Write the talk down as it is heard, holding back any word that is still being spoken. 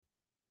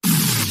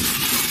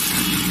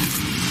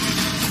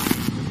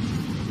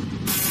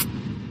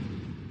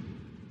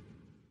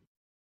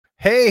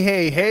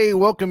Hey,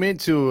 welcome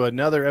into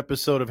another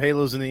episode of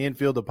Halos in the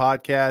Infield, the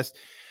podcast.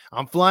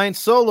 I'm flying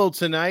solo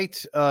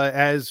tonight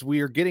as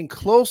we are getting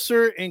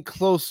closer and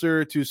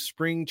closer to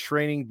spring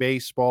training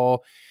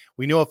baseball.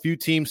 We know a few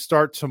teams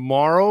start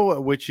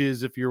tomorrow, which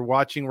is, if you're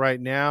watching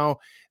right now,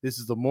 this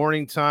is the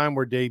morning time.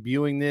 We're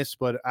debuting this,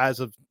 but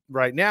as of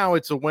right now,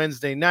 it's a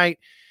Wednesday night.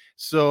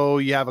 So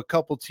you have a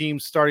couple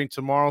teams starting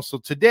tomorrow. So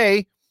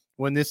today,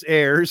 when this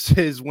airs,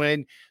 is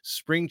when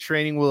spring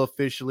training will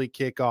officially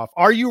kick off.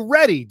 Are you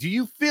ready? Do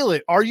you feel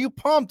it? Are you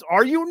pumped?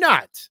 Are you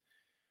not?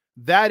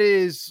 That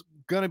is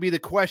going to be the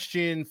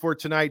question for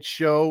tonight's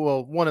show.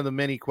 Well, one of the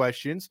many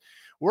questions.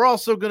 We're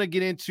also going to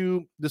get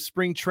into the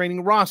spring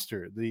training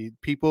roster. The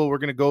people, we're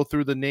going to go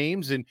through the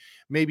names and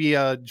maybe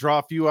draw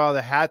a few out of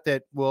the hat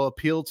that will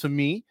appeal to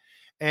me.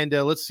 And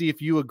let's see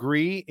if you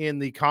agree in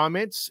the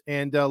comments,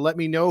 and let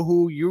me know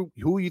who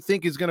you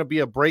think is going to be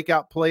a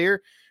breakout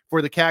player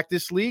for the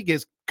Cactus League.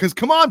 Is because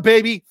come on,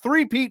 baby,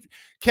 three-peat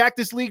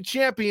Cactus League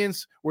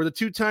champions. We're the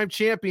two-time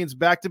champions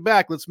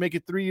back-to-back. Let's make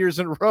it 3 years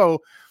in a row,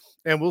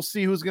 and we'll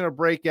see who's going to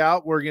break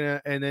out.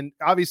 And then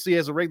obviously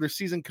as the regular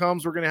season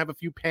comes, we're going to have a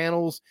few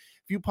panels,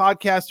 a few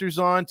podcasters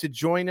on to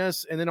join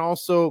us, and then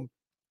also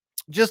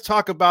just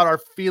talk about our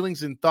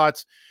feelings and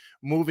thoughts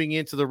moving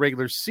into the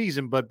regular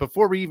season. But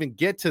before we even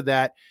get to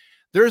that,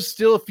 there's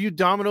still a few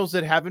dominoes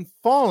that haven't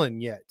fallen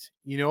yet.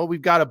 You know,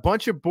 we've got a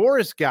bunch of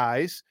Boris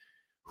guys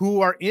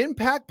who are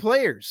impact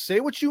players. Say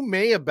what you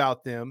may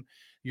about them,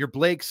 your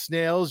Blake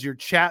Snells, your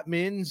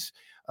Chapmans.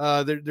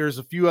 There's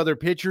a few other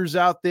pitchers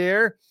out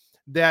there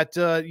that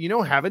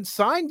haven't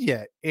signed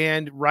yet.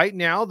 And right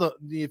now,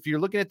 if you're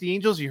looking at the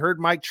Angels, you heard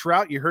Mike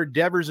Trout, you heard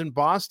Devers in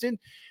Boston.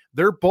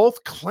 They're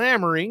both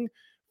clamoring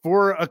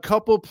for a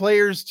couple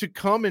players to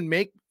come and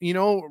make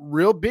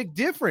real big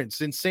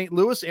difference. In St.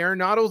 Louis,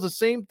 Arenado's the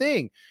same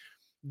thing.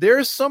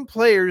 There's some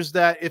players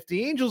that if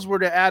the Angels were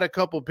to add a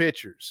couple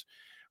pitchers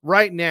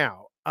right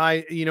now,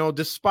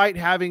 despite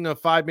having a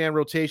 5-man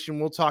rotation,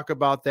 we'll talk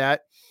about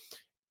that,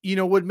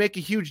 would make a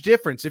huge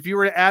difference. If you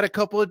were to add a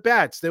couple at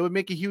bats, that would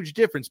make a huge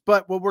difference.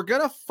 But what we're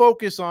going to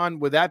focus on,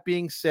 with that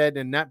being said,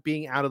 and that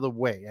being out of the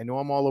way, I know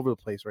I'm all over the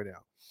place right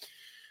now,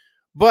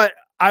 but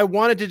I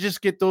wanted to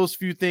just get those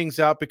few things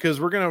out because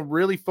we're going to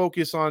really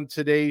focus on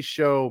today's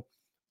show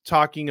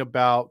talking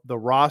about the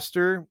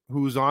roster,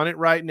 who's on it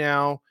right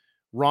now,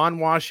 Ron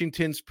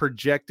Washington's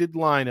projected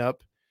lineup,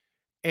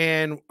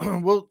 and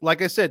we'll,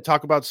 like I said,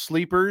 talk about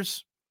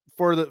sleepers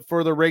for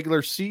the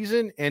regular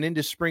season and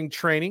into spring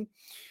training.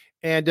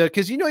 And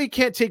because, you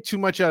can't take too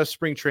much out of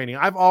spring training.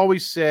 I've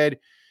always said,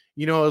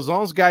 as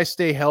long as guys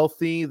stay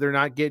healthy, they're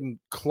not getting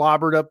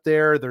clobbered up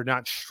there, they're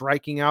not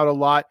striking out a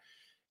lot,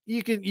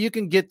 you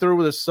can get through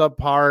with a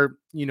subpar,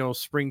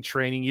 spring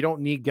training. You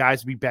don't need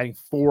guys to be batting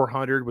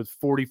 400 with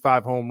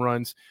 45 home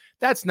runs.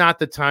 That's not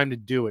the time to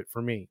do it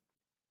for me.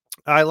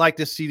 I like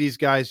to see these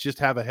guys just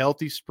have a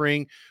healthy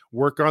spring,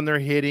 work on their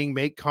hitting,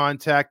 make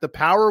contact. The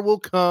power will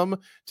come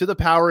to the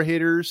power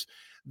hitters.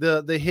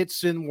 The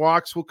hits and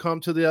walks will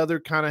come to the other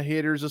kind of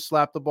hitters, the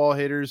slap the ball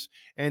hitters,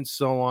 and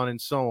so on and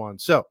so on.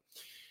 So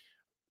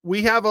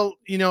we have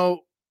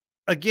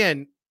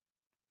again,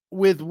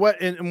 with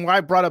and why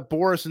I brought up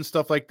Boris and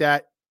stuff like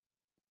that,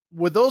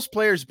 with those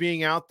players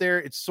being out there,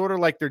 it's sort of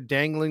like they're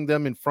dangling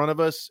them in front of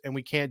us and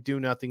we can't do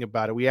nothing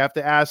about it. We have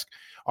to ask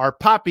our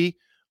poppy,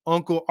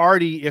 Uncle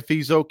Artie, if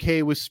he's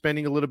okay with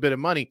spending a little bit of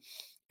money.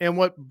 And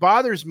what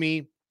bothers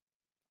me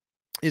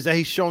is that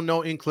he's shown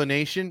no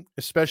inclination,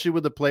 especially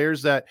with the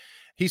players that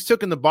he's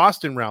taken the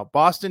Boston route.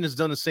 Boston has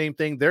done the same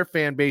thing. Their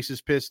fan base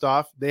is pissed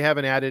off. They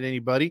haven't added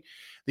anybody.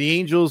 The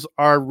Angels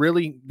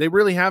they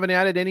really haven't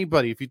added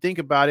anybody. If you think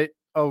about it,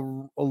 a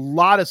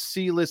lot of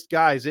C-list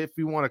guys, if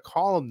you want to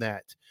call them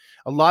that,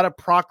 a lot of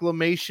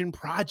proclamation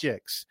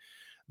projects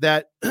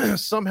that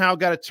somehow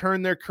got to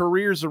turn their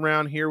careers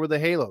around here with the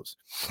Halos.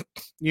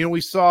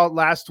 We saw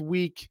last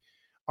week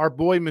our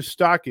boy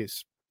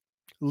Moustakas,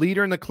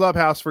 leader in the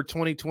clubhouse for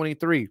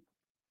 2023,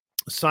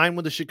 signed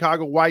with the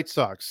Chicago White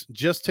Sox.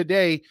 Just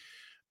today,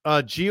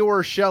 Gio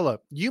Urshela.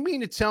 You mean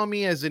to tell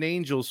me, as an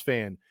Angels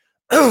fan,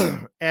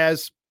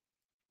 as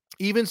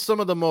even some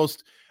of the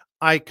most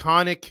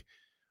iconic,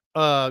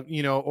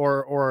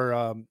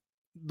 the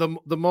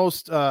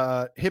most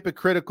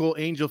hypocritical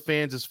Angel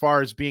fans, as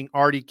far as being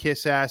arty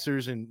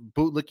kiss-assers and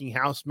bootlicking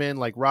housemen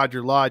like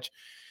Roger Lodge,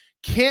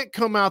 can't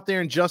come out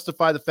there and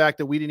justify the fact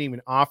that we didn't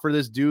even offer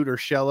this dude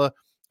Urshela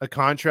a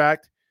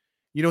contract.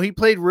 He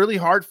played really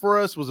hard for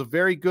us, was a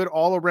very good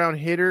all-around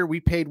hitter. We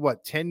paid,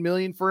 $10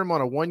 million for him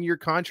on a 1-year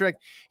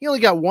contract. He only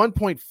got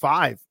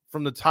 1.5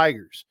 from the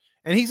Tigers,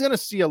 and he's going to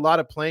see a lot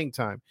of playing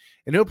time,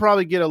 and he'll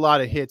probably get a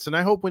lot of hits. And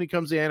I hope when he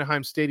comes to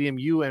Anaheim Stadium,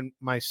 you and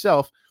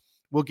myself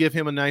will give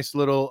him a nice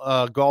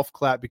little golf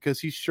clap,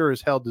 because he sure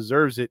as hell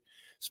deserves it,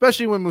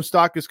 especially when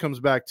Moustakas comes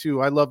back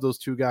too. I love those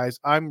two guys.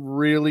 I'm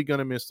really going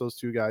to miss those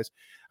two guys.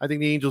 I think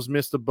the Angels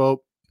missed the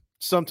boat.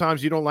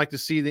 Sometimes you don't like to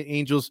see the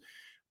Angels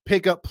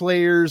pick up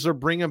players or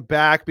bring them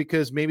back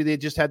because maybe they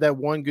just had that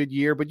one good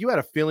year, but you had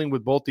a feeling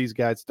with both these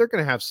guys, they're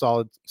going to have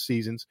solid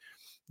seasons.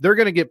 They're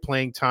going to get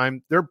playing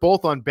time. They're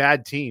both on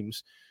bad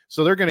teams.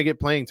 So they're going to get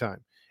playing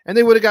time. And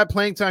they would have got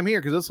playing time here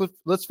because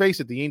let's face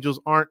it, the Angels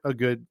aren't a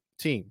good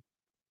team.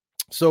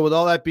 So with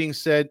all that being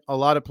said, a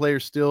lot of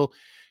players still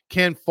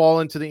can fall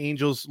into the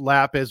Angels'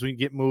 lap as we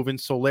get moving.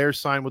 Soler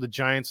signed with the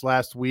Giants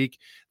last week,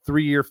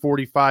 3-year,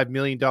 $45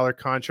 million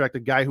contract, a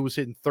guy who was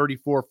hitting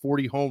 34,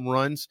 40 home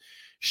runs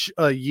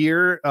a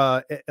year,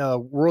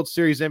 World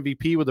Series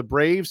MVP with the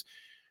Braves.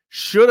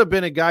 Should have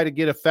been a guy to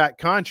get a fat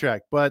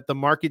contract, but the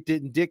market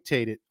didn't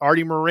dictate it.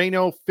 Artie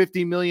Moreno,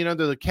 $50 million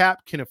under the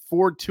cap, can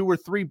afford 2 or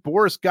 3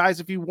 Boris guys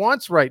if he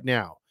wants right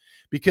now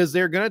because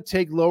they're going to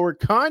take lower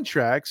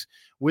contracts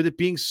with it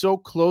being so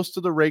close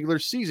to the regular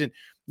season.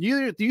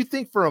 Do you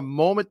think for a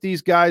moment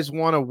these guys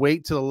want to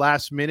wait to the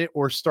last minute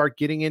or start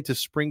getting into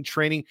spring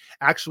training,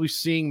 actually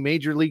seeing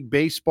Major League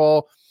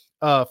Baseball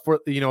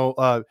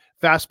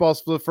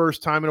fastballs for the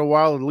first time in a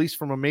while, at least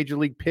from a Major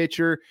League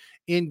pitcher,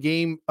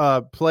 in-game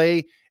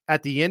play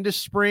at the end of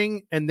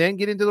spring and then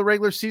get into the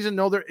regular season?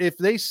 No, if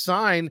they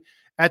sign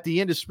at the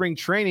end of spring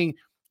training,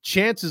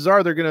 chances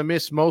are they're going to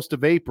miss most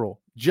of April,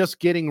 just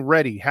getting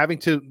ready, having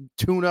to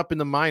tune up in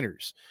the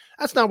minors.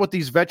 That's not what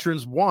these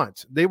veterans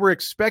want. They were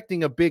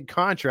expecting a big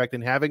contract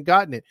and haven't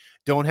gotten it.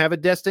 Don't have a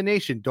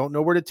destination. Don't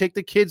know where to take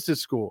the kids to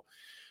school.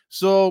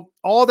 So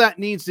all that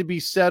needs to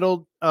be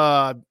settled.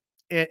 And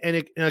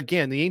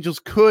again, the Angels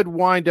could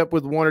wind up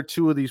with 1 or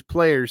 2 of these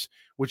players,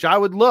 which I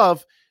would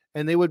love,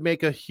 and they would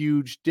make a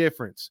huge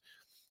difference.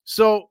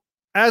 So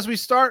as we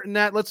start in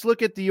that, let's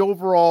look at the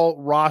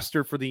overall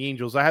roster for the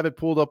Angels. I have it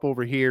pulled up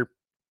over here.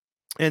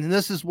 And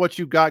this is what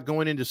you got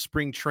going into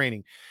spring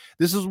training.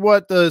 This is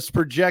what is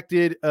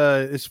projected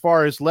as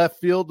far as left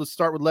field. Let's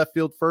start with left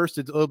field first.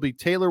 It'll be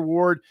Taylor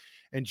Ward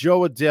and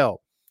Joe Adell.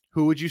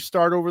 Who would you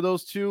start over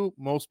those two?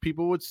 Most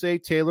people would say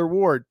Taylor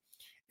Ward.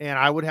 And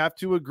I would have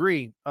to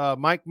agree.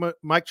 Mike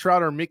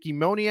Trout or Mickey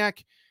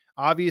Moniak.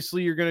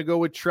 Obviously, you're going to go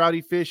with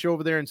Trouty Fish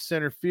over there in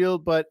center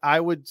field. But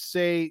I would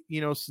say,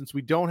 since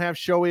we don't have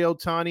Shohei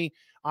Ohtani,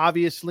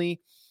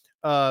 obviously,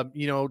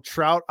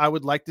 Trout, I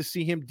would like to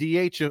see him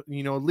DH, at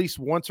least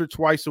once or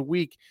twice a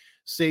week,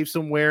 save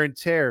some wear and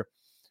tear.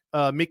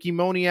 Mickey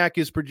Moniak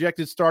is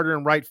projected starter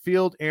in right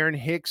field. Aaron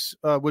Hicks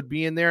would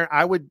be in there.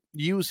 I would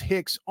use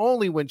Hicks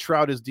only when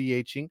Trout is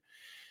DHing.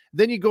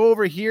 Then you go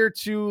over here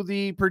to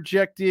the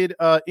projected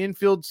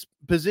infield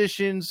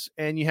positions,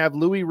 and you have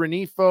Louis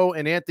Renifo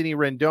and Anthony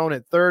Rendon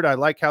at third. I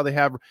like how they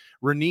have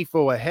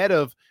Renifo ahead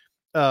of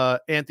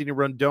Anthony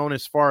Rendon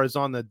as far as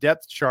on the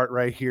depth chart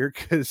right here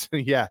because,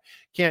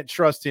 can't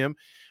trust him.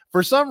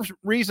 For some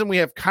reason, we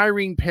have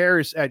Kyrene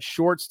Paris at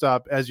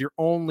shortstop as your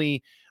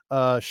only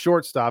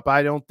shortstop.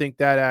 I don't think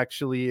that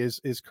actually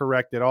is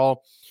correct at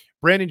all.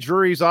 Brandon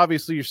Drury is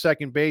obviously your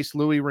second base.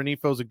 Louis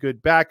Renifo is a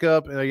good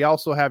backup. You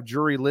also have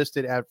Drury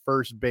listed at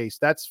first base.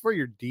 That's for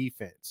your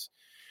defense.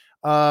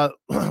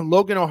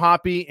 Logan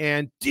O'Hoppe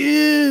and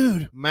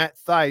Matt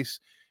Thaiss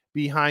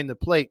behind the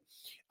plate.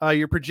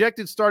 Your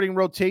projected starting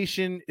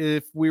rotation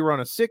if we were on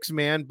a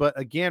 6-man, but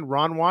again,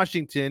 Ron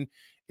Washington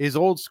is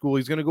old school.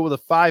 He's going to go with a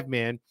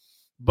 5-man,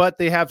 but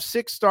they have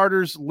 6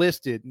 starters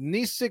listed. And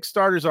these 6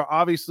 starters are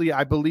obviously,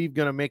 I believe,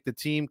 going to make the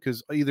team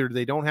because either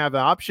they don't have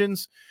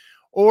options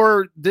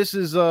or this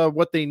is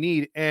what they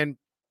need. And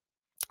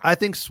I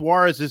think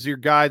Suarez is your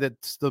guy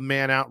that's the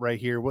man out right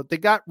here. What they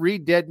got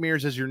Reed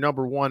Deadmeers as your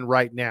number 1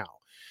 right now.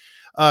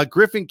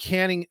 Griffin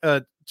Canning,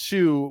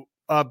 2.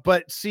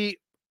 But see,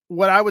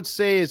 what I would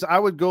say is I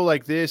would go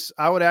like this.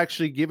 I would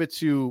actually give it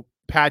to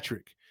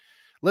Patrick.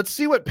 Let's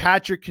see what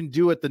Patrick can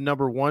do at the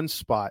number 1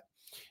 spot.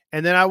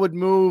 And then I would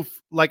move,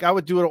 I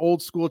would do an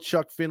old school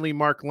Chuck Finley,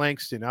 Mark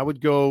Langston. I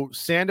would go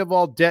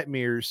Sandoval,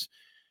 Detmers,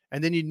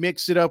 and then you'd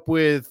mix it up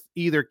with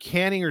either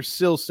Canning or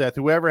Silseth,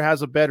 whoever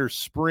has a better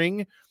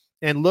spring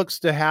and looks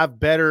to have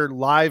better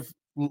live.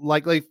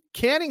 Like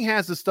Canning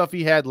has the stuff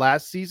he had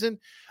last season.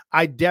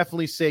 I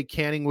definitely say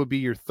Canning would be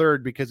your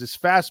third because his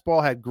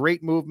fastball had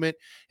great movement.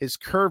 His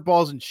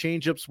curveballs and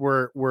changeups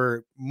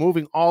were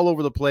moving all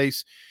over the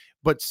place,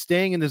 but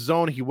staying in the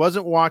zone. He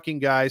wasn't walking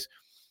guys.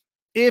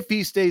 If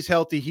he stays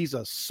healthy, he's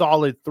a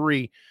solid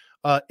 3.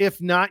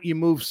 If not, you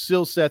move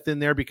Silseth in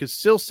there because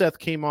Silseth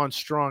came on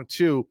strong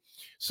too.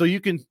 So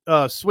you can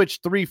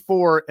switch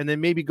 3-4 and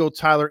then maybe go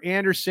Tyler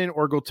Anderson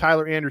or go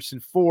Tyler Anderson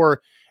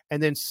 4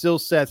 and then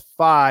Silseth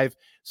 5.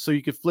 So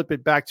you could flip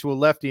it back to a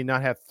lefty and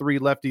not have 3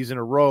 lefties in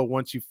a row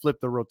once you flip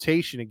the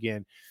rotation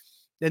again.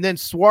 And then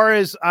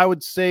Suarez, I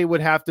would say,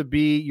 would have to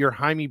be your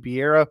Jaime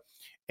Vieira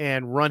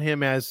and run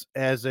him as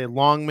a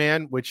long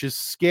man, which is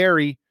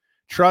scary.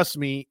 Trust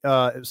me,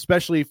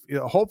 especially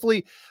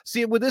hopefully,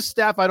 see, with this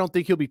staff, I don't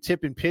think he'll be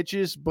tipping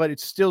pitches, but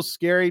it's still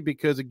scary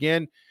because,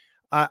 again,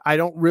 I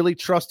don't really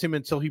trust him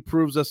until he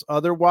proves us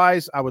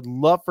otherwise. I would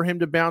love for him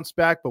to bounce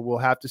back, but we'll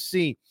have to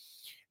see.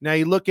 Now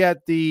you look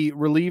at the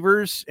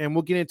relievers, and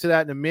we'll get into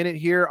that in a minute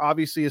here.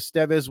 Obviously,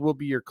 Estevez will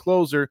be your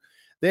closer.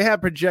 They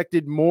have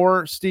projected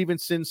Moore,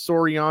 Stevenson,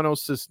 Soriano,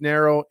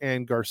 Cisnero,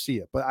 and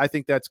Garcia, but I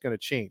think that's going to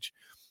change.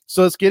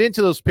 So let's get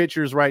into those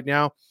pitchers right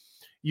now.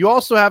 You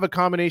also have a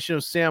combination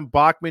of Sam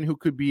Bachman, who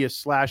could be a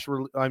slash.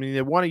 I mean,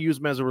 they want to use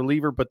him as a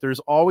reliever, but there's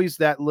always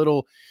that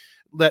little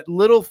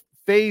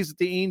phase that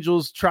the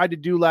Angels tried to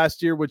do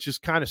last year, which is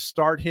kind of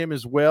start him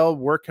as well,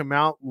 work him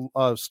out,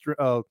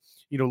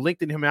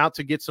 lengthen him out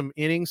to get some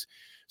innings.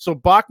 So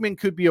Bachman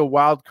could be a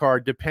wild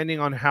card depending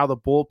on how the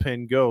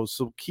bullpen goes.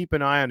 So keep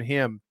an eye on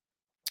him.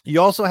 You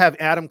also have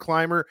Adam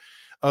Clymer,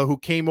 who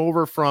came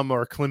over from,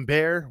 or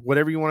Climber,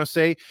 whatever you want to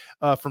say,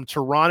 from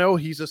Toronto.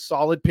 He's a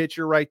solid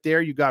pitcher right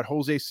there. You got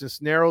Jose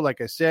Cisnero,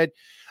 like I said,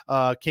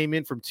 came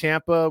in from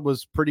Tampa,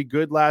 was pretty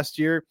good last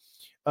year.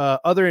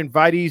 Other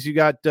invitees, you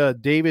got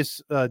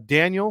Davis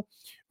Daniel,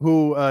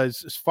 who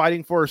is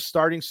fighting for a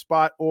starting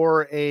spot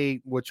or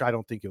which I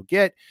don't think he'll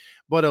get,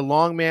 but a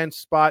long man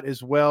spot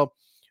as well.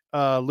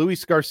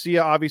 Luis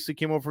Garcia obviously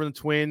came over from the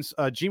Twins.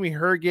 Jimmy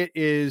Herget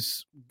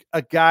is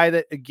a guy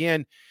that,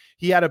 again,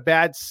 he had a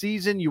bad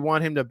season. You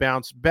want him to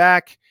bounce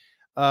back.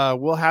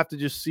 We'll have to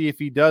just see if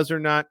he does or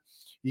not.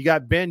 You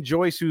got Ben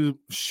Joyce, who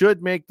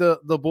should make the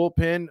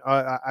bullpen.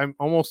 I'm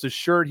almost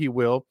assured he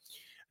will.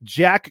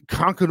 Jack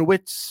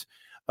Konkonowitz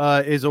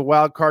is a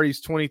wild card. He's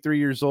 23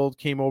 years old,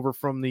 came over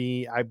from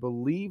I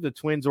believe, the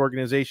Twins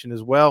organization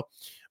as well.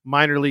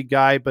 Minor league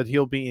guy, but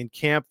he'll be in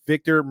camp.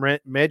 Victor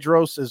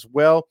Medros as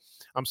well.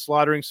 I'm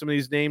slaughtering some of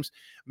these names.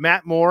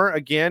 Matt Moore,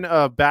 again,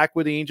 back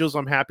with the Angels.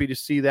 I'm happy to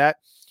see that.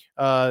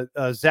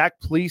 Zach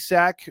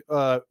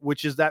Plesac,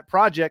 which is that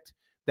project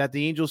that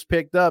the Angels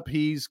picked up.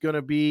 He's going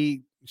to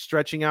be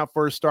stretching out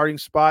for a starting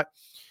spot.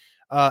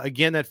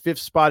 Again, that fifth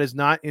spot is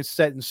not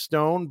set in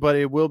stone, but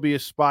it will be a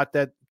spot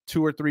that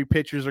 2 or 3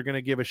 pitchers are going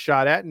to give a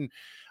shot at. And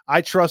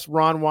I trust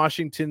Ron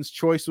Washington's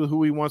choice with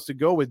who he wants to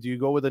go with. Do you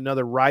go with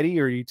another righty,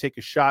 or you take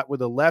a shot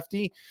with a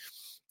lefty?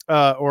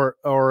 Or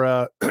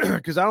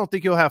because I don't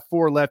think he'll have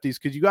 4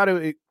 lefties, because you got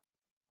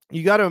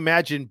to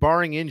imagine,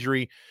 barring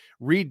injury,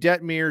 Reed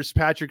Detmers,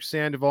 Patrick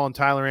Sandoval, and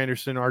Tyler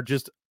Anderson are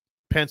just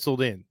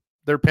penciled in.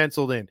 They're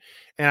penciled in.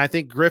 And I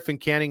think Griffin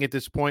Canning at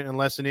this point,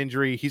 unless an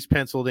injury, he's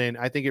penciled in.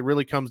 I think it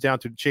really comes down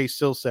to Chase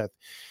Silseth.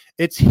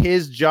 It's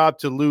his job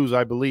to lose,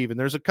 I believe. And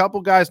there's a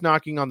couple guys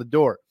knocking on the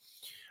door.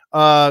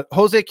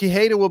 Jose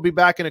Quijada will be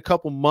back in a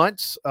couple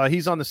months.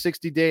 He's on the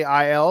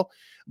 60-day IL.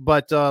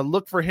 But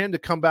look for him to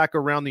come back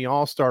around the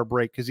All-Star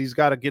break, because he's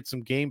got to get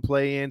some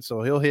gameplay in.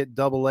 So he'll hit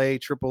AA,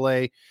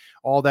 AAA,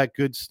 all that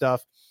good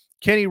stuff.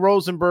 Kenny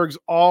Rosenberg's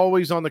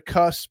always on the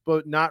cusp,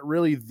 but not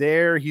really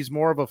there. He's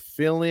more of a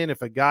fill-in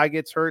if a guy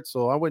gets hurt.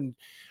 So I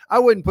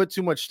wouldn't put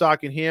too much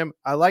stock in him.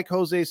 I like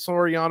Jose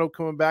Soriano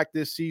coming back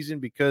this season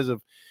because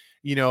of,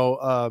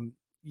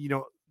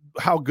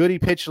 how good he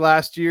pitched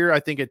last year. I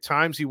think at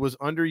times he was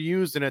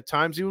underused and at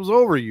times he was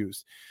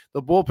overused.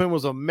 The bullpen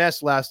was a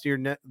mess last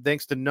year,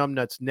 thanks to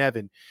Numbnuts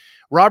Nevin.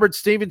 Robert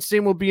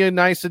Stevenson will be a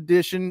nice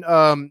addition.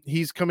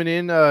 He's coming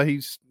in.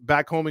 He's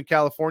back home in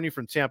California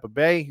from Tampa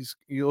Bay.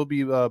 He'll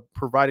be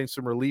providing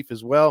some relief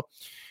as well.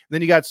 And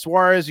then you got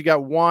Suarez, you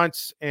got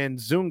Wantz, and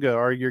Zunga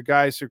are your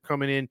guys who are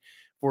coming in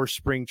for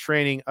spring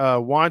training.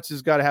 Wantz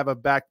has got to have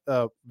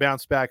a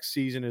bounce back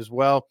season as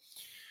well.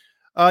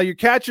 Your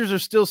catchers are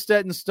still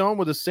set in stone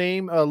with the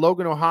same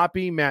Logan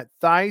O'Hoppe, Matt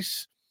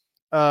Thaiss.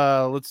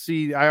 Let's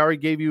see. I already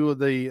gave you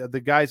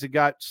the guys that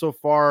got so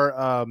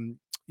far.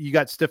 You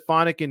got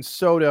Stefanik and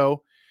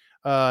Soto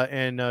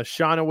and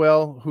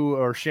Shamwow.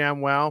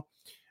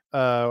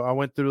 I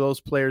went through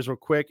those players real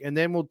quick. And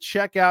then we'll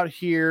check out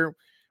here,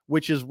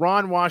 which is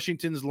Ron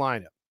Washington's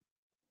lineup.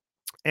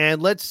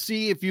 And let's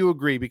see if you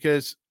agree,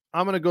 because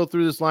I'm going to go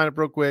through this lineup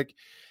real quick.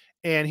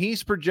 And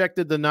he's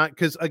projected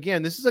because,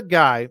 again, this is a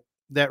guy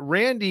that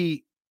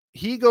Randy,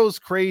 he goes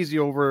crazy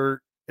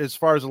over as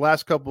far as the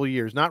last couple of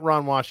years, not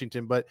Ron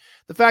Washington, but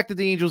the fact that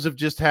the Angels have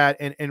just had,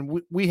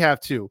 and we have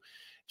too,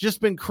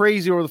 just been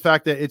crazy over the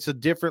fact that it's a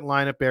different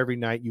lineup every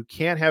night. You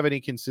can't have any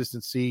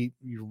consistency.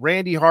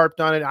 Randy harped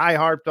on it. I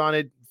harped on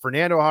it.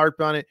 Fernando harped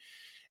on it.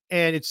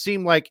 And it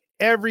seemed like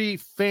every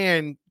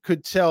fan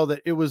could tell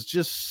that it was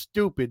just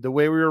stupid the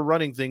way we were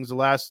running things the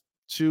last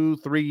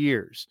 2-3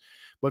 years.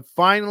 But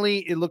finally,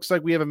 it looks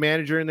like we have a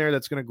manager in there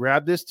that's going to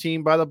grab this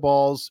team by the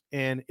balls,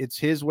 and it's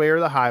his way or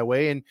the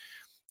highway. And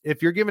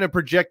if you're given a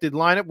projected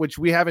lineup, which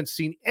we haven't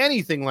seen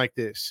anything like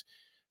this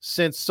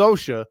since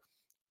Socha,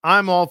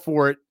 I'm all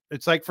for it.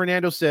 It's like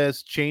Fernando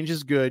says, change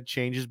is good,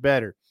 change is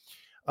better.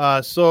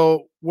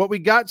 So what we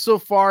got so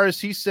far is,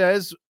 he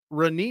says,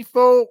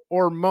 Renifo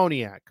or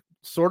Moniak,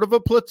 sort of a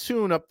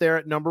platoon up there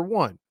at number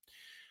 1.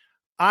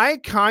 I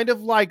kind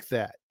of like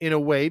that in a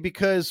way,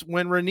 because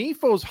when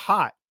Renifo's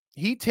hot,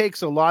 he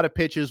takes a lot of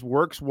pitches,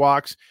 works,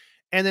 walks,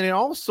 and then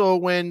also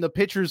when the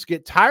pitchers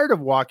get tired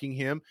of walking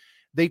him,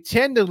 they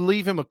tend to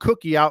leave him a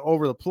cookie out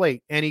over the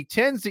plate, and he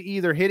tends to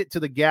either hit it to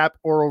the gap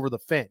or over the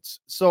fence.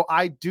 So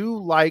I do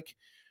like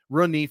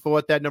Renifo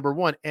at that number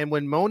 1. And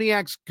when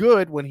Moniak's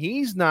good, when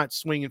he's not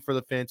swinging for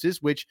the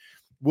fences, which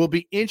will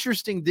be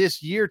interesting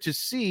this year to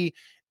see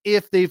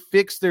if they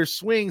fix their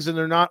swings and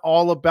they're not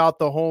all about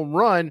the home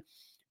run.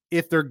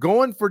 If they're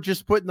going for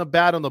just putting the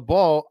bat on the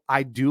ball,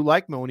 I do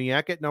like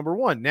Moniak at number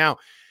 1. Now,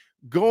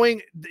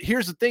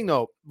 here's the thing,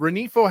 though.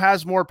 Renifo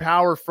has more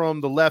power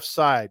from the left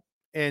side,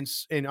 and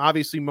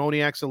obviously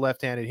Moniak's a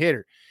left-handed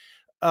hitter.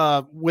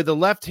 With a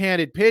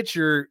left-handed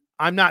pitcher,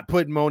 I'm not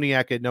putting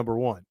Moniak at number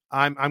one.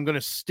 I'm going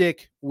to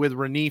stick with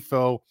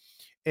Renifo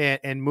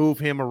and move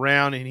him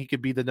around, and he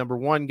could be the number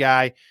one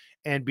guy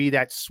and be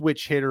that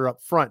switch hitter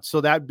up front.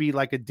 So that'd be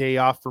like a day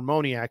off for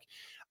Moniak.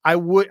 I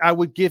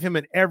would give him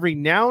an every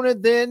now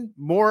and then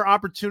more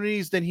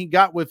opportunities than he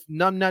got with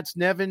Numbnuts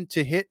Nevin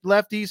to hit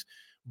lefties,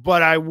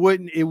 but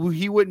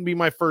he wouldn't be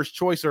my first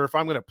choice. Or if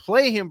I'm going to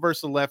play him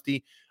versus a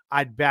lefty,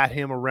 I'd bat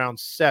him around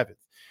seventh.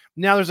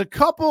 Now, there's a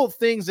couple of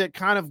things that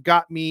kind of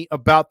got me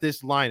about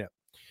this lineup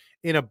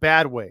in a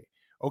bad way.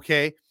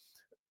 Okay.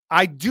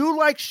 I do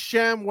like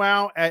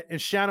Shamwow and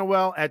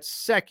Shanawell at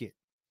second.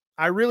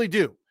 I really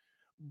do.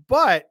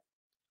 But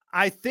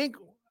I think,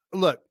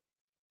 look,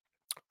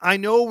 I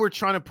know we're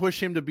trying to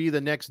push him to be the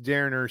next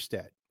Darren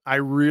Erstad. I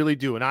really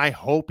do. And I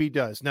hope he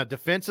does. Now,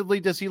 defensively,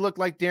 does he look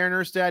like Darren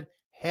Erstad?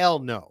 Hell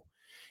no.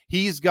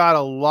 He's got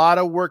a lot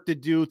of work to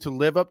do to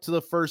live up to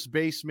the first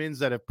basemen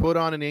that have put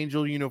on an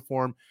Angel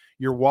uniform,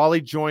 your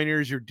Wally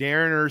Joyners, your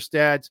Darren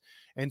Erstads,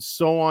 and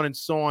so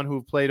on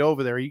who've played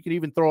over there. You could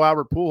even throw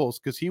Albert Pujols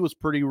because he was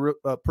pretty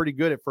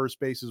good at first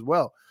base as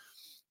well.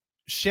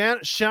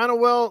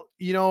 Shanawell,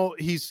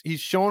 he's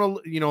shown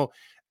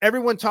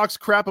everyone talks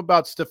crap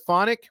about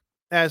Stefanik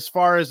as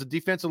far as the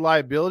defensive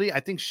liability.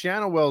 I think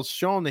Shanawell's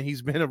shown that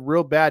he's been a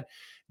real bad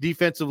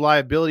defensive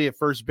liability at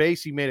first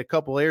base. He made a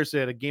couple errors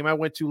at a game I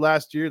went to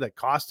last year that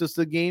cost us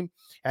the game.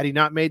 Had he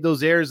not made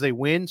those errors, they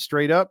win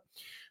straight up.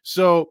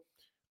 So,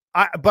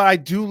 but I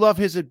do love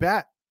his at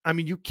bat. I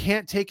mean, you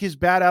can't take his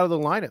bat out of the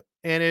lineup.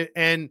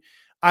 And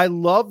I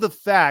love the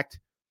fact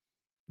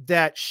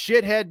that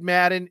Shithead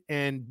Madden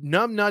and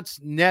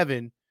Numbnuts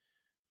Nevin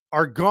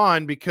are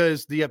gone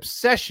because the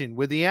obsession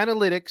with the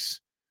analytics,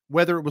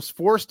 whether it was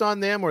forced on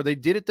them or they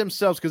did it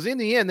themselves, because in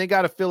the end, they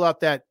got to fill out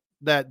that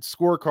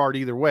scorecard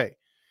either way.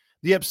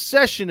 The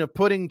obsession of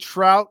putting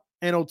Trout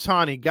and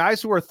Ohtani,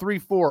 guys who are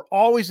 3-4,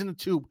 always in the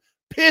tube,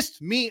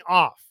 pissed me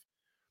off.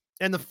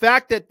 And the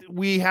fact that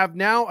we have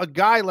now a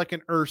guy like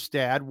an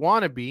Erstad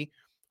wannabe,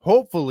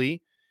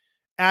 hopefully,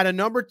 at a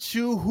number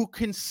 2 who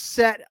can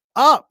set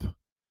up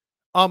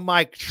a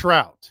Mike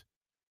Trout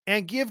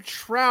and give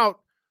Trout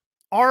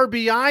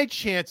RBI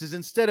chances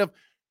instead of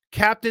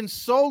Captain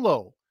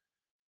Solo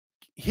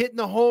hitting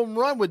the home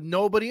run with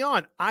nobody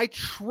on. I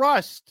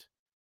trust,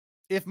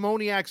 if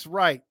Moniak's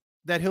right,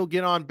 that he'll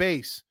get on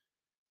base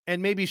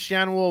and maybe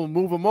Shannon will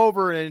move him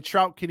over and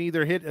Trout can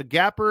either hit a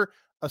gapper,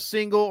 a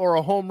single, or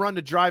a home run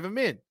to drive him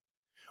in.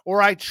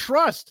 Or I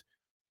trust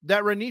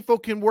that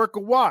Renifo can work a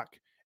walk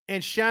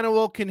and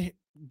Shannon can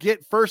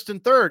get first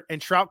and third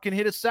and Trout can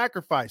hit a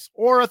sacrifice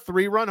or a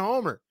 3-run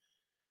homer.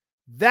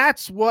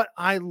 That's what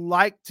I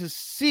like to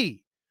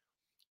see.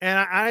 And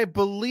I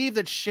believe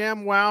that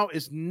ShamWow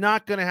is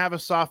not going to have a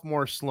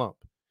sophomore slump.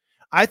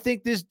 I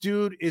think this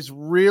dude is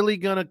really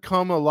going to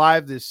come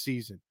alive this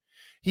season.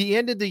 He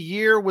ended the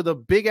year with a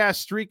big-ass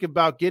streak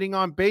about getting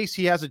on base.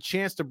 He has a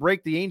chance to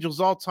break the Angels'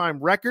 all-time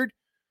record.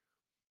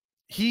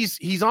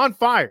 He's on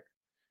fire.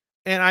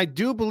 And I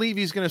do believe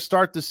he's going to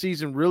start the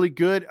season really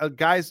good.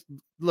 Guy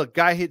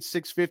hit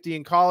 650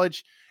 in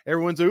college.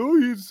 Everyone's like, oh,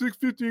 he's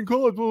 650 in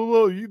college. Blah,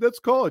 blah, blah. That's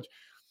college.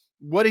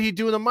 What did he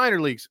do in the minor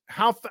leagues?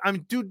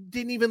 Dude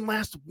didn't even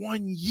last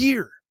 1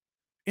 year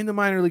in the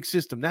minor league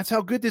system. That's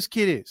how good this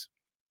kid is.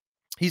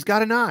 He's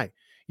got an eye.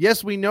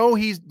 Yes, we know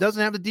he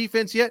doesn't have the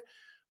defense yet,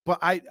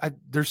 but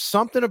there's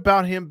something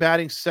about him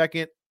batting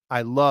second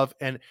I love.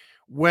 And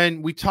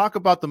when we talk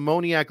about the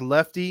Moniak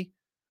lefty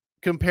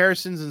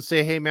comparisons and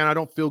say, hey, man, I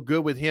don't feel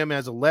good with him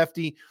as a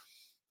lefty,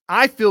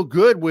 I feel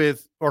good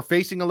with, or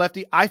facing a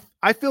lefty, I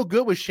feel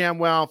good with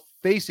ShamWow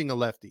facing a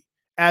lefty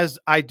as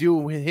I do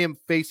with him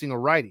facing a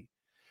righty.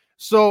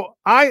 So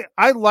I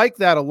like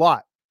that a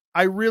lot.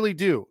 I really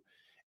do.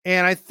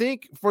 And I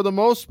think for the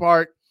most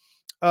part,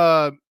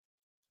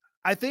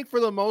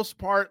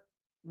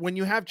 when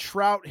you have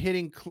Trout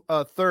hitting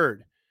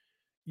third,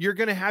 you're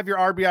going to have your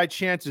RBI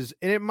chances.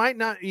 And it might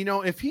not,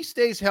 if he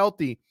stays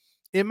healthy,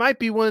 it might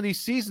be one of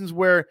these seasons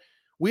where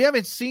we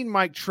haven't seen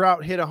Mike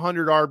Trout hit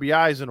 100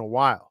 RBIs in a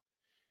while.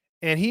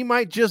 And he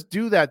might just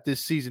do that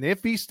this season.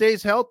 If he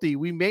stays healthy,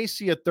 we may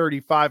see a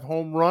 35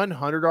 home run,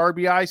 100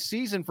 RBI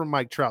season from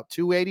Mike Trout,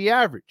 280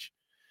 average.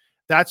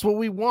 That's what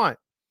we want.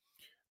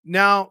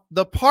 Now,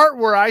 the part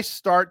where I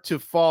start to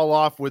fall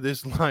off with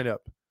this lineup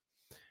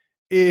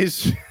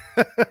is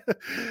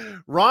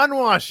Ron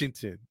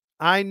Washington.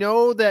 I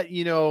know that,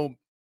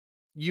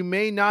 you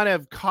may not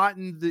have caught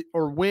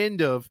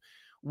wind of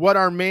what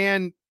our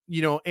man,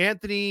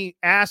 Anthony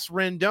Ass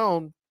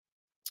Rendon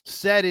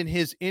said in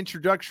his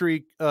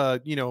introductory,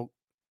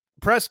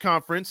 press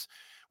conference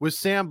with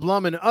Sam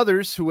Blum and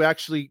others who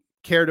actually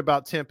cared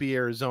about Tempe,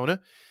 Arizona.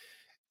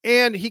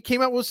 And he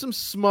came out with some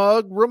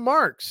smug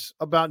remarks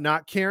about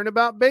not caring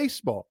about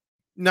baseball.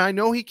 Now, I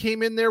know he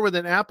came in there with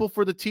an apple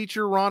for the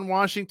teacher, Ron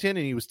Washington,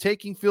 and he was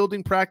taking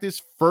fielding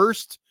practice,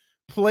 first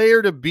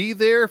player to be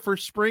there for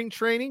spring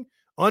training.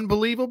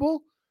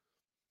 Unbelievable.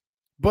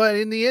 But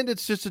in the end,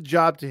 it's just a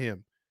job to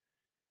him.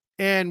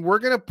 And we're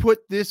going to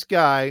put this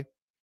guy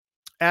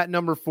at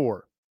number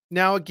 4.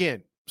 Now,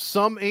 again,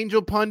 some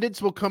Angel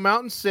pundits will come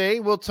out and say,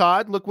 well,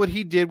 Todd, look what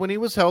he did when he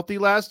was healthy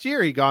last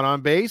year. He got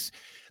on base.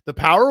 The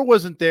power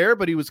wasn't there,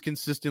 but he was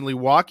consistently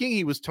walking.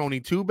 He was Tony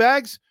Two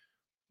Bags.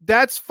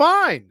 That's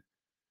fine.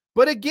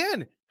 But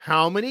again,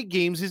 how many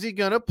games is he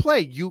going to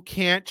play? You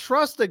can't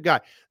trust the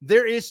guy.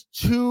 There is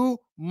too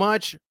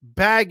much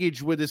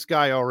baggage with this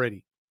guy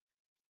already.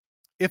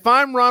 If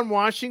I'm Ron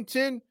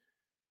Washington,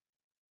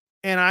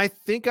 and I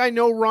think I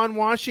know Ron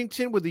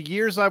Washington with the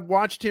years I've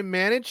watched him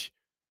manage,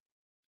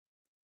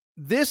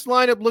 this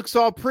lineup looks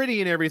all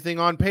pretty and everything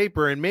on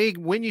paper and may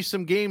win you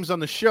some games on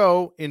the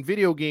show in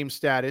video game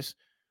status,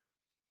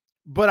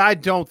 but I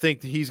don't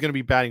think that he's going to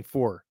be batting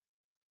 4.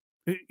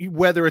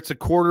 Whether it's a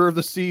quarter of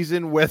the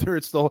season, whether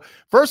it's the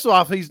first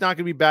off, he's not going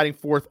to be batting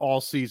 4th all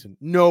season.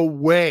 No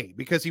way,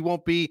 because he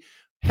won't be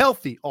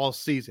healthy all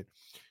season.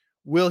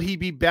 Will he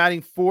be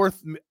batting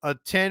 4th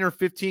 10 or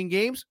 15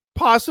 games?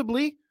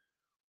 Possibly.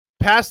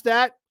 Past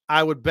that,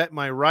 I would bet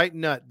my right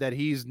nut that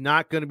he's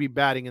not going to be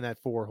batting in that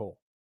 4 hole.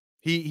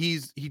 He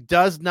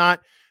does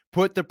not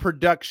put the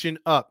production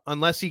up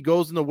unless he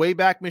goes in the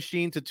Wayback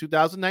Machine to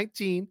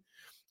 2019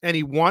 and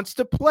he wants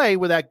to play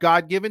with that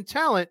God-given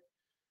talent.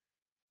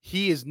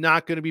 He is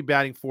not going to be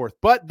batting 4th.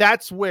 But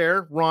that's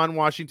where Ron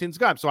Washington's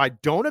got him. So I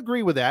don't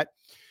agree with that.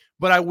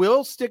 But I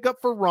will stick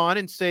up for Ron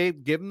and say,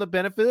 give him the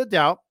benefit of the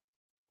doubt.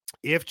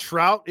 If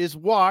Trout is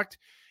walked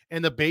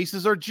and the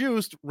bases are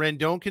juiced,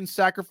 Rendon can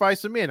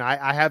sacrifice him in.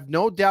 I have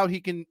no doubt he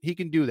can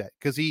do that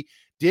because he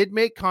did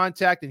make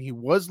contact and he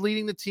was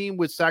leading the team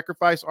with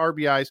sacrifice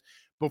RBIs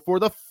before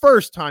the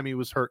first time he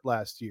was hurt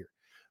last year.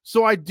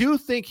 So I do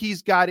think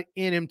he's got it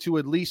in him to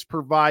at least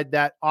provide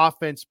that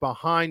offense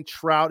behind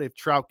Trout if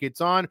Trout gets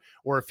on,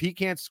 or if he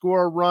can't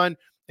score a run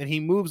and he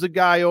moves a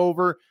guy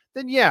over,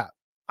 then yeah,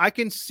 I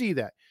can see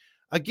that.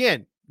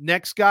 Again,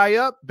 next guy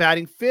up,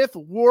 batting 5th,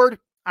 Ward,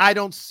 I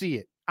don't see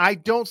it. I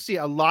don't see it.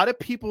 A lot of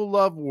people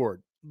love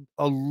Ward.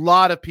 A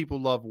lot of people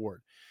love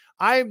Ward.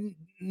 I'm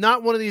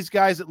not one of these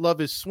guys that love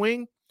his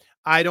swing.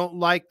 I don't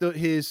like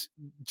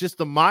just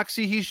the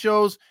moxie he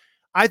shows.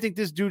 I think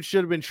this dude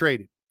should have been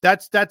traded.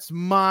 That's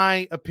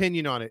my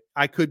opinion on it.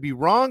 I could be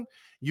wrong.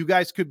 You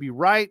guys could be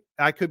right.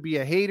 I could be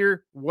a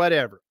hater,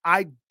 whatever.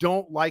 I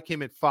don't like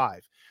him at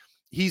 5.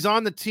 He's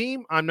on the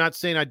team. I'm not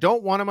saying I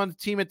don't want him on the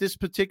team at this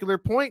particular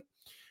point,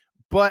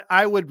 but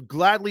I would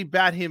gladly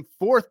bat him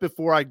 4th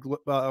before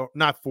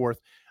not 4th.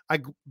 I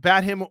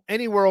bat him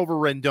anywhere over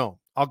Rendon.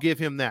 I'll give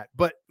him that.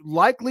 But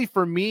likely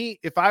for me,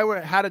 if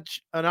I had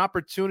an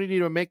opportunity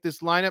to make this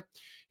lineup,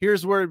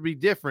 here's where it'd be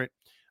different.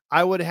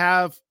 I would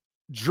have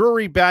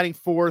Drury batting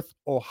 4th,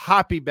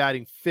 Ohapi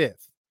batting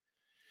 5th.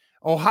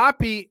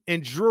 Ohapi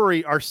and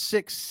Drury are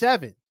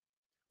 6-7,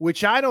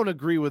 which I don't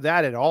agree with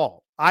that at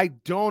all. I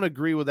don't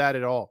agree with that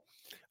at all.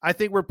 I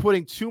think we're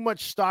putting too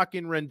much stock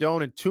in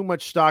Rendon and too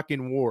much stock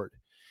in Ward.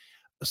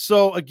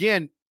 So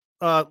again,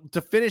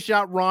 to finish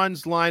out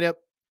Ron's lineup,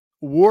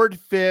 Ward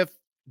 5th,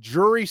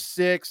 Drury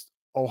 6th,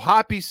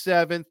 Ohapi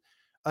 7th,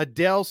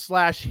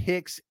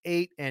 Adele/Hicks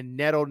 8, and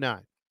Neto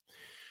 9.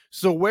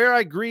 So where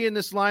I agree in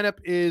this lineup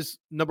is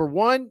number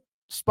 1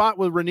 spot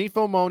with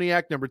Renifo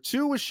Moniak, number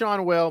 2 with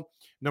Sean Well,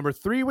 number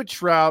 3 with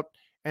Trout,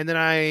 and then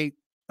I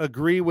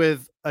agree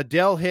with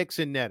Adele, Hicks,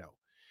 and Neto.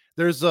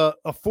 There's a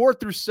 4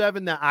 through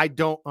 7 that I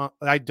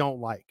don't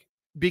like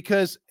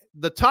because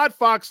the Todd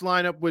Fox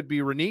lineup would be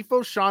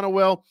Renifo, Sean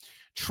Well,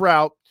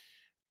 Trout.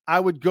 I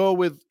would go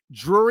with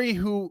Drury,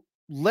 who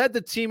led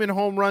the team in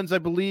home runs, I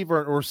believe,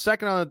 or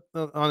second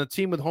on the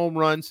team with home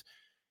runs,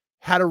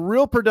 had a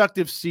real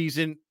productive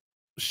season.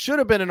 Should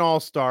have been an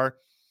all-star.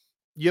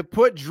 You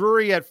put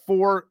Drury at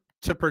 4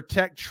 to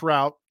protect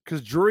Trout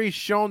because Drury's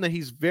shown that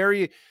he's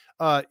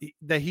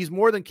that he's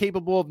more than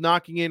capable of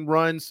knocking in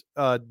runs,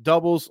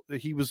 doubles.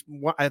 He was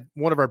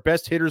one of our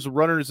best hitters,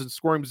 runners in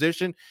scoring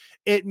position.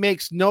 It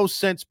makes no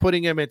sense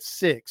putting him at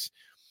 6.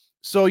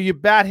 So you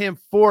bat him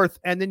 4th,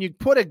 and then you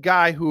put a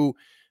guy who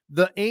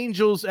the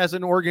Angels as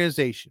an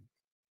organization,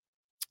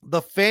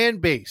 the fan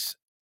base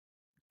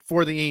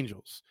for the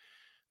Angels,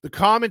 the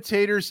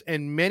commentators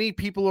and many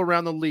people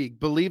around the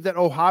league believe that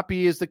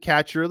Ohapi is the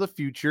catcher of the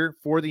future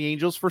for the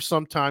Angels for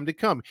some time to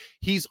come.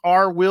 He's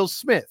our Will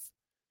Smith,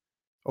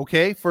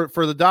 okay, for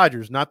the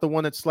Dodgers, not the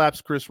one that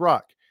slaps Chris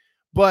Rock.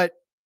 But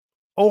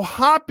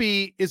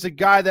Ohapi is a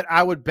guy that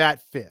I would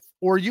bat 5th.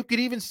 Or you could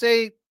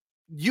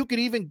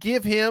even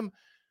give him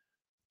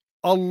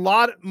a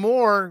lot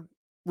more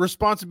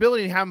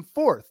responsibility and have him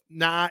 4th.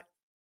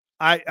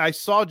 I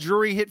saw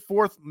Drury hit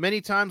 4th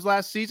many times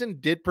last season,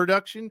 did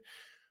production.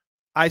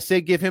 I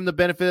say give him the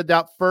benefit of the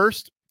doubt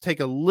first, take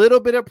a little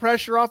bit of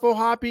pressure off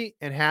Ohapi,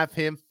 and have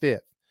him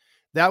 5th.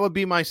 That would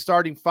be my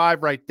starting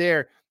 5 right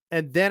there.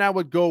 And then I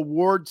would go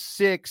Ward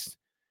 6,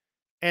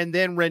 and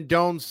then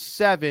Rendon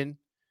 7,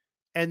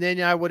 and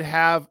then I would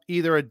have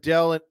either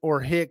Adele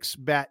or Hicks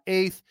bat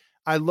 8th.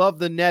 I love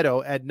the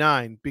Neto at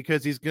 9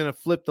 because he's going to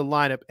flip the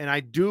lineup. And I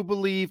do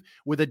believe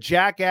with a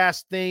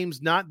Jackass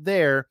Thames not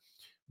there,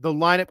 the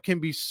lineup can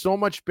be so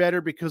much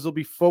better because they'll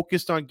be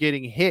focused on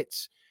getting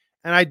hits.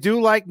 And I do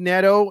like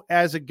Neto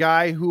as a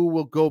guy who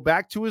will go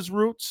back to his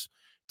roots,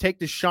 take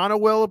the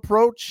Shonawell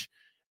approach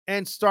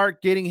and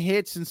start getting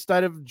hits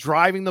instead of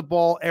driving the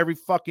ball every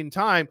fucking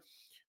time.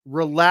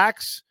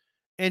 Relax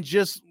and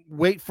just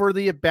wait for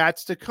the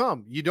at-bats to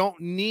come. You don't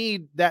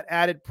need that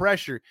added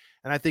pressure.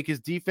 And I think his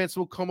defense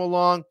will come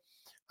along.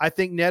 I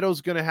think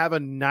Neto's going to have a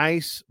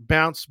nice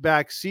bounce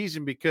back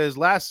season because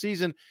last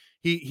season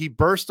he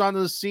burst onto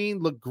the scene,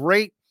 looked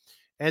great,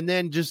 and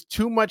then just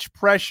too much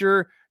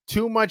pressure,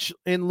 too much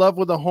in love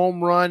with a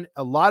home run.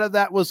 A lot of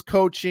that was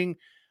coaching.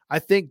 I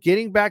think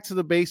getting back to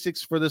the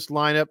basics for this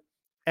lineup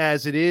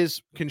as it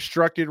is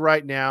constructed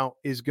right now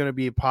is going to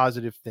be a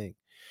positive thing.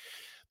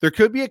 There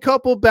could be a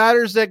couple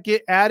batters that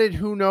get added.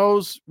 Who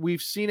knows?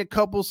 We've seen a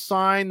couple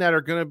sign that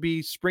are going to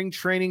be spring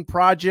training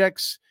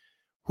projects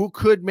who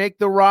could make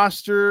the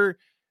roster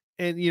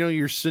and,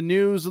 your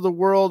Sanus of the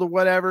world or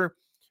whatever.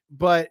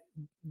 But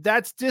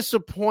that's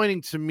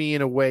disappointing to me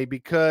in a way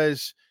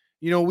because,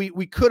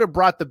 we could have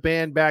brought the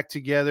band back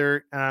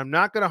together, and I'm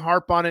not going to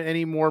harp on it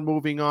anymore.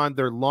 Moving on.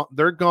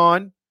 They're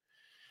gone.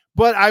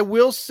 But I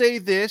will say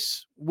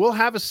this. We'll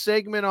have a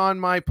segment on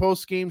my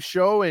post-game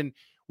show, and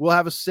we'll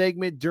have a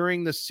segment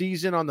during the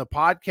season on the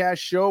podcast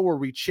show where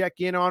we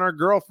check in on our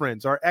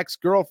girlfriends, our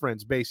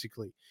ex-girlfriends,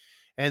 basically.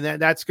 And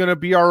that's going to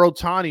be our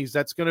Otanis.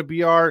 That's going to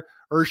be our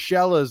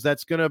Urshela's.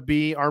 That's going to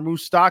be our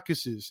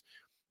Mustakises.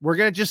 We're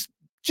going to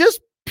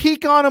just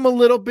peek on them a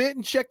little bit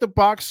and check the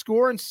box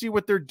score and see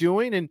what they're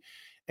doing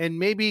and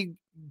maybe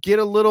get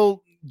a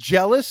little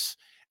jealous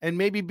and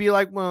maybe be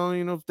like, well,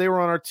 if they were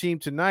on our team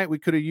tonight, we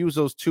could have used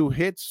those 2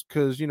 hits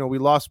because, we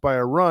lost by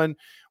a run,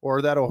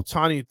 or that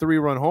Ohtani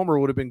 3-run homer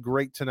would have been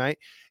great tonight.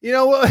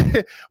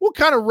 We'll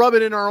kind of rub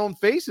it in our own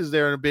faces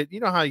there in a bit. You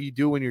know how you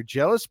do when you're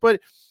jealous,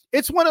 but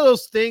it's one of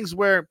those things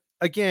where,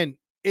 again,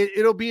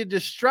 it'll be a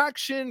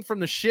distraction from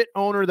the shit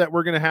owner that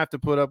we're going to have to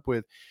put up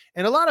with.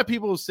 And a lot of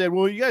people have said,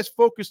 well, you guys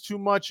focus too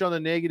much on the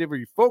negative, or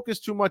you focus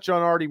too much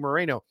on Artie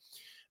Moreno.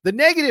 The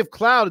negative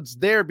cloud is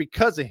there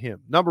because of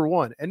him, number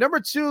one. And number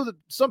two,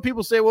 some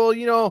people say, well,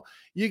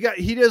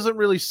 he doesn't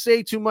really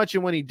say too much.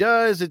 And when he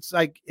does, it's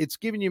like it's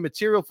giving you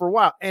material for a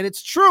while. And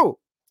it's true.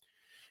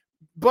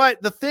 But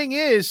the thing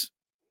is,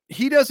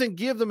 he doesn't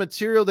give the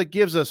material that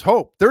gives us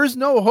hope. There is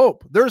no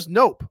hope. There's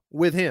nope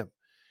with him.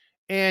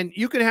 And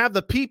you can have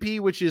the PP,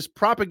 which is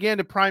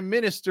propaganda prime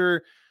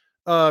minister,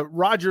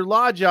 Roger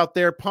Lodge out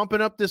there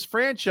pumping up this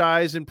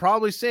franchise and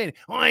probably saying,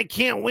 oh, I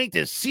can't wait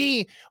to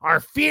see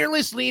our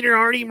fearless leader,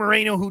 Artie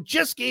Moreno, who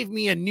just gave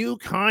me a new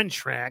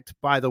contract.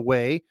 By the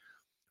way,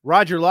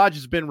 Roger Lodge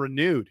has been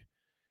renewed,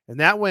 and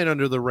that went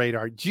under the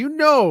radar. Do you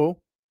know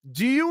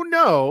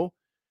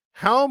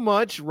how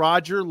much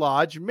Roger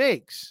Lodge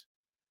makes?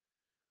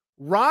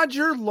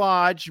 Roger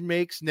Lodge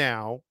makes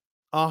now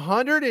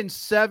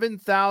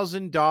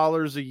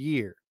 $107,000 a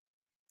year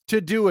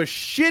to do a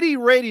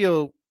shitty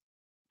radio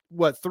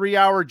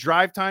 3-hour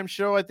drive time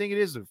show, I think it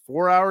is, or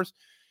 4 hours.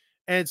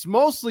 And it's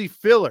mostly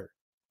filler.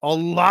 A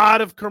lot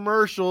of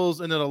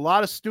commercials and then a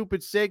lot of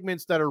stupid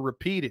segments that are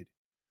repeated.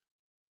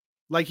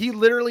 Like he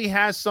literally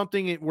has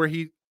something where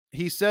he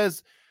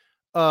says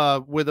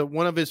with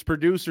one of his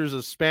producers,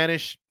 a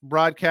Spanish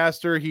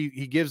broadcaster,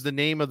 he gives the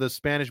name of the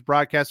Spanish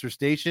broadcaster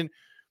station,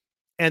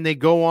 and they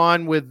go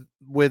on with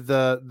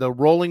the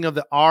rolling of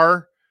the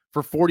R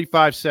for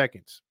 45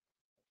 seconds.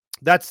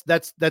 That's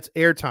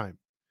airtime.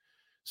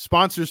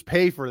 Sponsors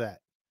pay for that.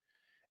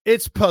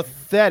 It's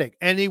pathetic.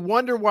 And they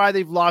wonder why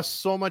they've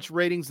lost so much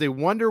ratings. They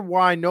wonder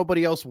why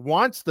nobody else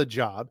wants the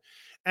job.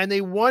 And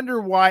they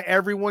wonder why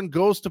everyone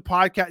goes to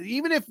podcast,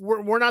 even if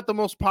we're not the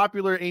most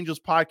popular Angels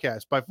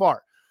podcast by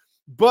far.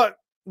 But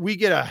we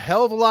get a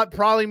hell of a lot,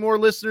 probably more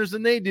listeners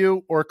than they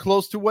do, or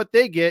close to what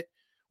they get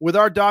with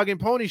our Dog and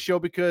Pony show,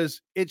 because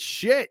it's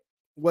shit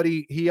what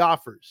he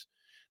offers.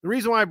 The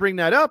reason why I bring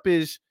that up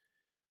is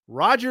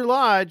Roger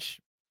Lodge,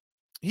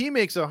 he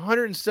makes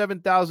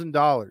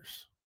 $107,000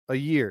 a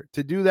year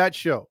to do that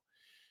show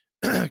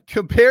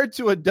compared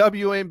to a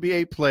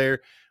WNBA player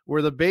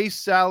where the base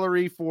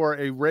salary for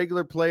a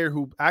regular player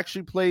who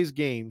actually plays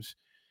games,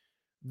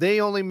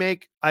 they only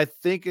make, I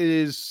think it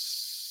is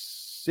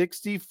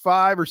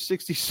 65 or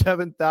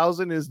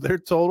 67,000 is their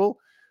total.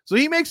 So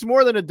he makes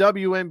more than a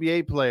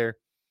WNBA player.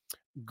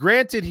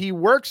 Granted, he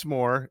works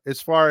more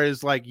as far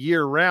as like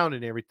year round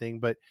and everything,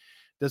 but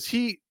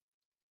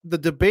the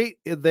debate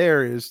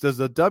there is, does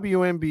the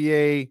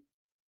WNBA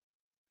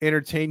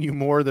entertain you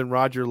more than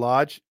Roger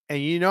Lodge? And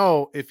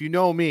if you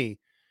know me,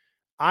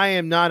 I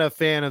am not a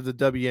fan of the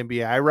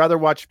WNBA. I rather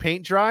watch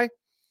paint dry.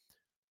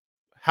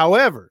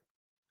 However,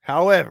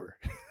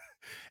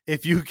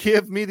 if you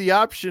give me the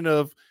option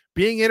of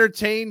being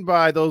entertained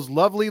by those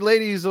lovely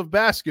ladies of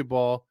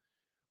basketball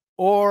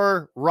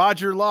or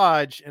Roger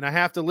Lodge, and I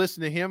have to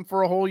listen to him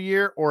for a whole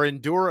year or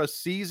endure a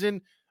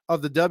season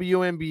of the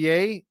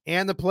WNBA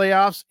and the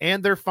playoffs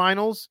and their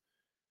finals,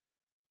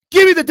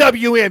 give me the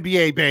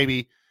WNBA,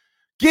 baby.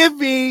 Give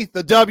me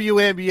the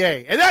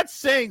WNBA. And that's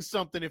saying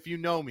something if you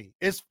know me.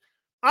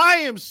 I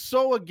am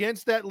so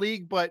against that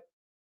league, but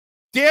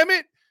damn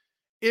it,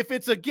 if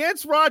it's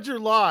against Roger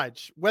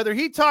Lodge, whether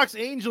he talks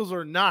Angels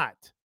or not,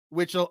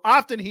 which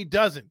often he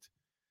doesn't,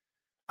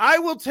 I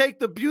will take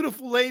the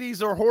beautiful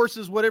ladies or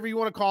horses, whatever you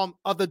want to call them,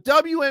 of the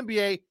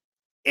WNBA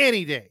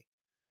any day.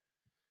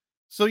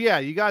 So, yeah,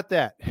 you got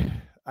that.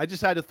 I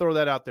just had to throw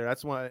that out there.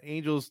 That's one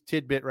Angels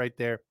tidbit right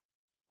there.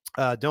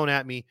 Don't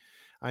at me.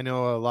 I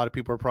know a lot of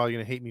people are probably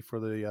going to hate me for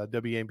the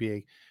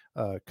WNBA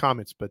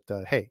comments, but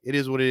hey, it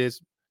is what it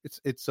is.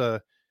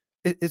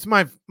 It's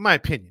my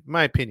opinion.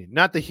 My opinion.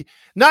 Not the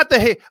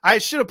hey. I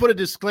should have put a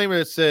disclaimer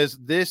that says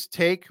this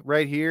take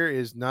right here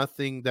is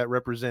nothing that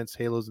represents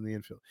Halos in the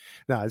infield.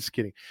 No, just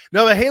kidding.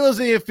 No, the Halos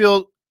in the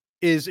infield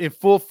is in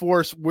full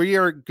force. We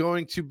are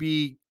going to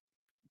be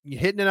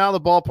hitting it out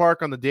of the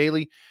ballpark on the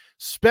daily,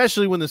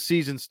 especially when the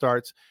season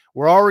starts.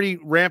 We're already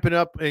ramping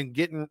up and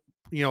getting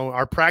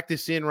our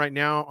practice in right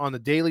now on the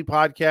daily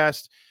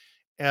podcast.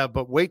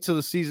 But wait till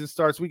the season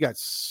starts. We got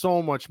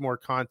so much more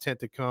content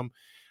to come.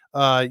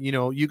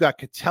 You got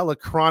Catella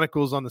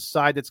Chronicles on the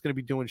side that's going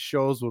to be doing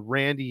shows with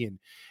Randy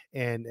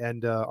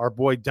and our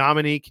boy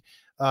Dominique.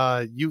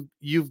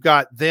 You've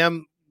got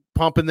them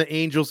pumping the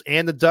Angels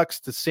and the Ducks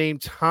at the same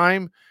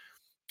time.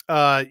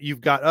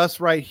 You've got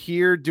us right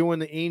here doing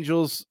the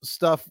Angels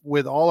stuff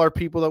with all our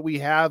people that we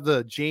have.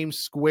 The James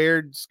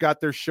Squared's got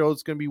their show.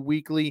 It's going to be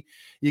weekly.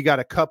 You got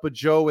a Cup of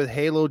Joe with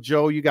Halo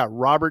Joe. You got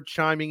Robert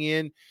chiming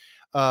in.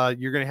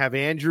 You're going to have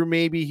Andrew,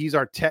 maybe. He's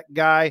our tech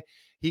guy.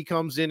 He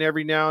comes in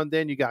every now and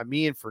then. You got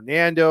me and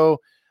Fernando.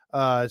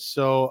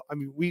 So, I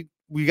mean,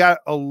 we got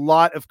a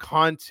lot of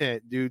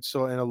content, dude.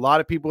 So, and a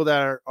lot of people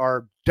that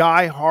are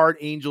diehard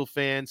Angel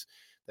fans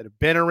that have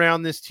been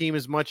around this team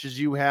as much as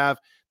you have,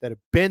 that have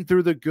been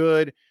through the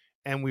good,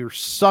 and we were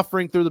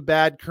suffering through the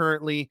bad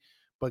currently.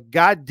 But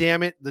God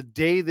damn it, the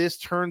day this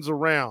turns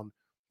around,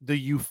 the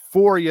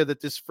euphoria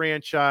that this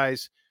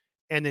franchise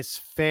and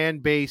this fan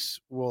base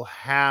will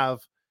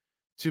have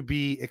to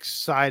be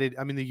excited.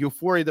 I mean, the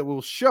euphoria that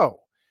we'll show,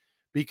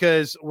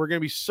 because we're going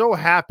to be so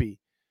happy,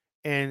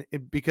 and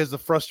because the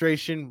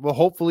frustration will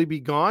hopefully be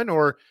gone,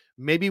 or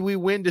maybe we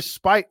win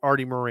despite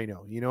Artie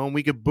Moreno, and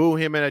we could boo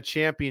him at a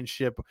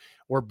championship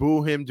or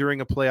boo him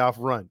during a playoff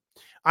run.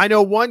 I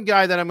know one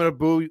guy that I'm going to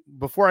boo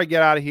before I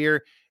get out of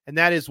here, and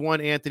that is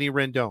one Anthony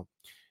Rendon.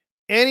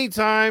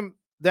 Anytime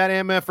that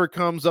MFer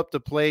comes up to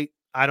plate,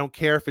 I don't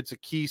care if it's a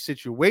key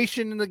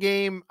situation in the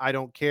game. I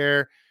don't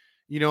care.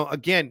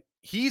 Again,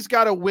 he's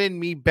got to win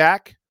me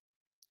back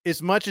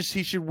as much as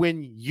he should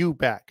win you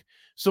back.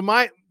 So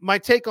my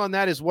take on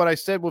that is what I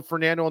said with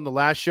Fernando on the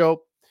last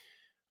show.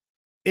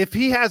 If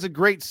he has a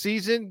great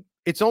season,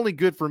 it's only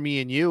good for me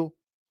and you.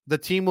 The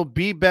team will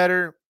be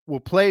better, will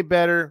play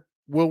better,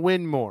 will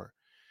win more.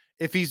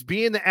 If he's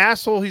being the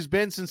asshole he's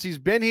been since he's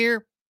been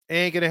here, it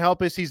ain't going to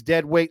help us. He's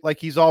dead weight like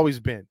he's always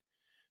been.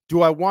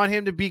 Do I want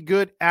him to be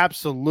good?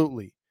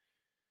 Absolutely.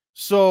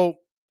 So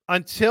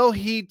until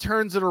he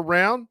turns it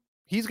around,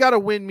 he's got to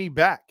win me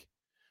back.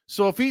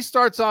 So if he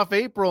starts off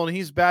April and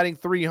he's batting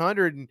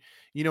 300 and,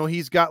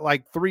 he's got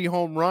like 3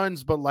 home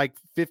runs, but like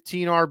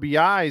 15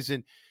 RBIs,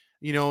 and,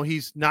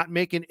 he's not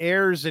making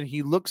errors, and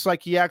he looks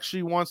like he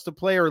actually wants to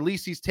play, or at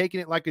least he's taking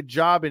it like a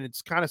job and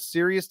it's kind of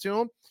serious to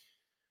him,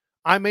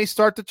 I may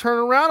start to turn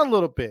around a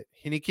little bit.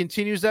 And he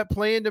continues that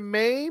play into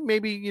May.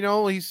 Maybe,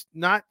 he's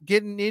not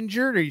getting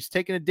injured, or he's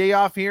taking a day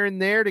off here and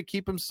there to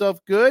keep himself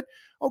good.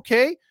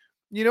 Okay.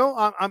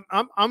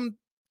 I'm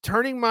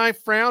turning my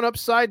frown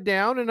upside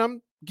down, and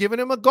I'm giving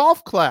him a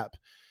golf clap.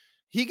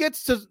 He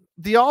gets to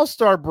the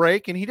All-Star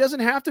break, and he doesn't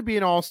have to be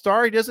an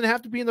All-Star. He doesn't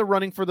have to be in the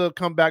running for the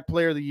comeback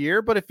player of the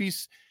year. But if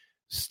he's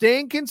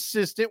staying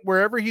consistent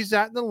wherever he's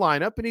at in the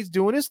lineup and he's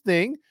doing his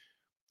thing,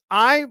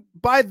 by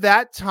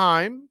that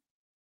time,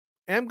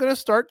 am going to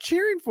start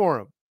cheering for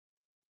him.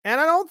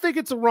 And I don't think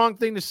it's a wrong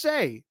thing to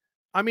say.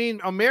 I mean,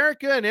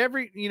 America and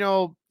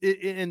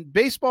and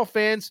baseball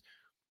fans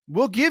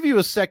will give you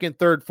a second,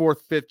 third,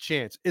 fourth, fifth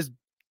chance, as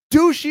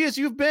douchey as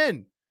you've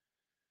been.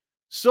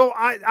 So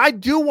I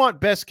do want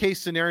best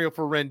case scenario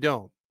for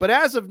Rendon. But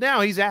as of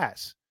now, he's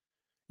ass.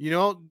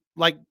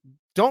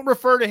 Don't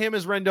refer to him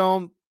as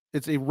Rendon.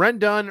 It's a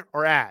Rendon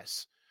or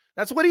ass.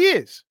 That's what he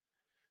is.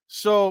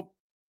 So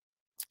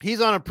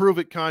he's on a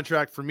prove-it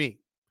contract for me.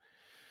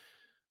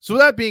 So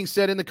with that being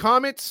said, in the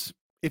comments,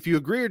 if you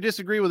agree or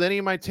disagree with any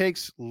of my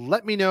takes,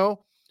 let me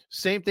know.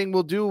 Same thing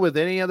we'll do with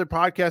any other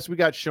podcast we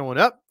got showing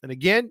up. And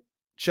again,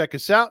 check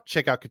us out.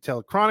 Check out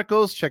Catella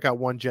Chronicles. Check out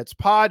One Jets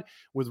Pod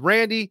with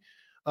Randy.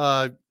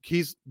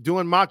 He's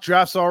doing mock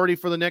drafts already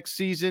for the next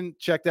season.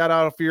 Check that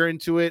out if you're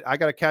into it. I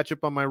got to catch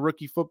up on my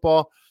rookie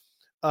football.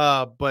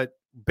 But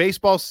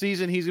baseball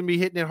season, he's going to be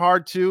hitting it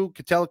hard too.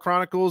 Catella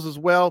Chronicles as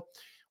well.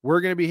 We're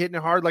going to be hitting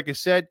it hard, like I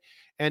said.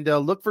 And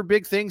look for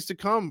big things to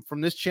come from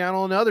this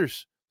channel and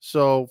others.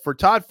 So for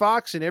Todd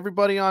Fox and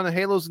everybody on the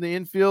Halos in the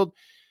Infield,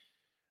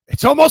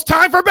 it's almost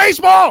time for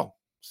baseball.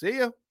 See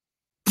ya.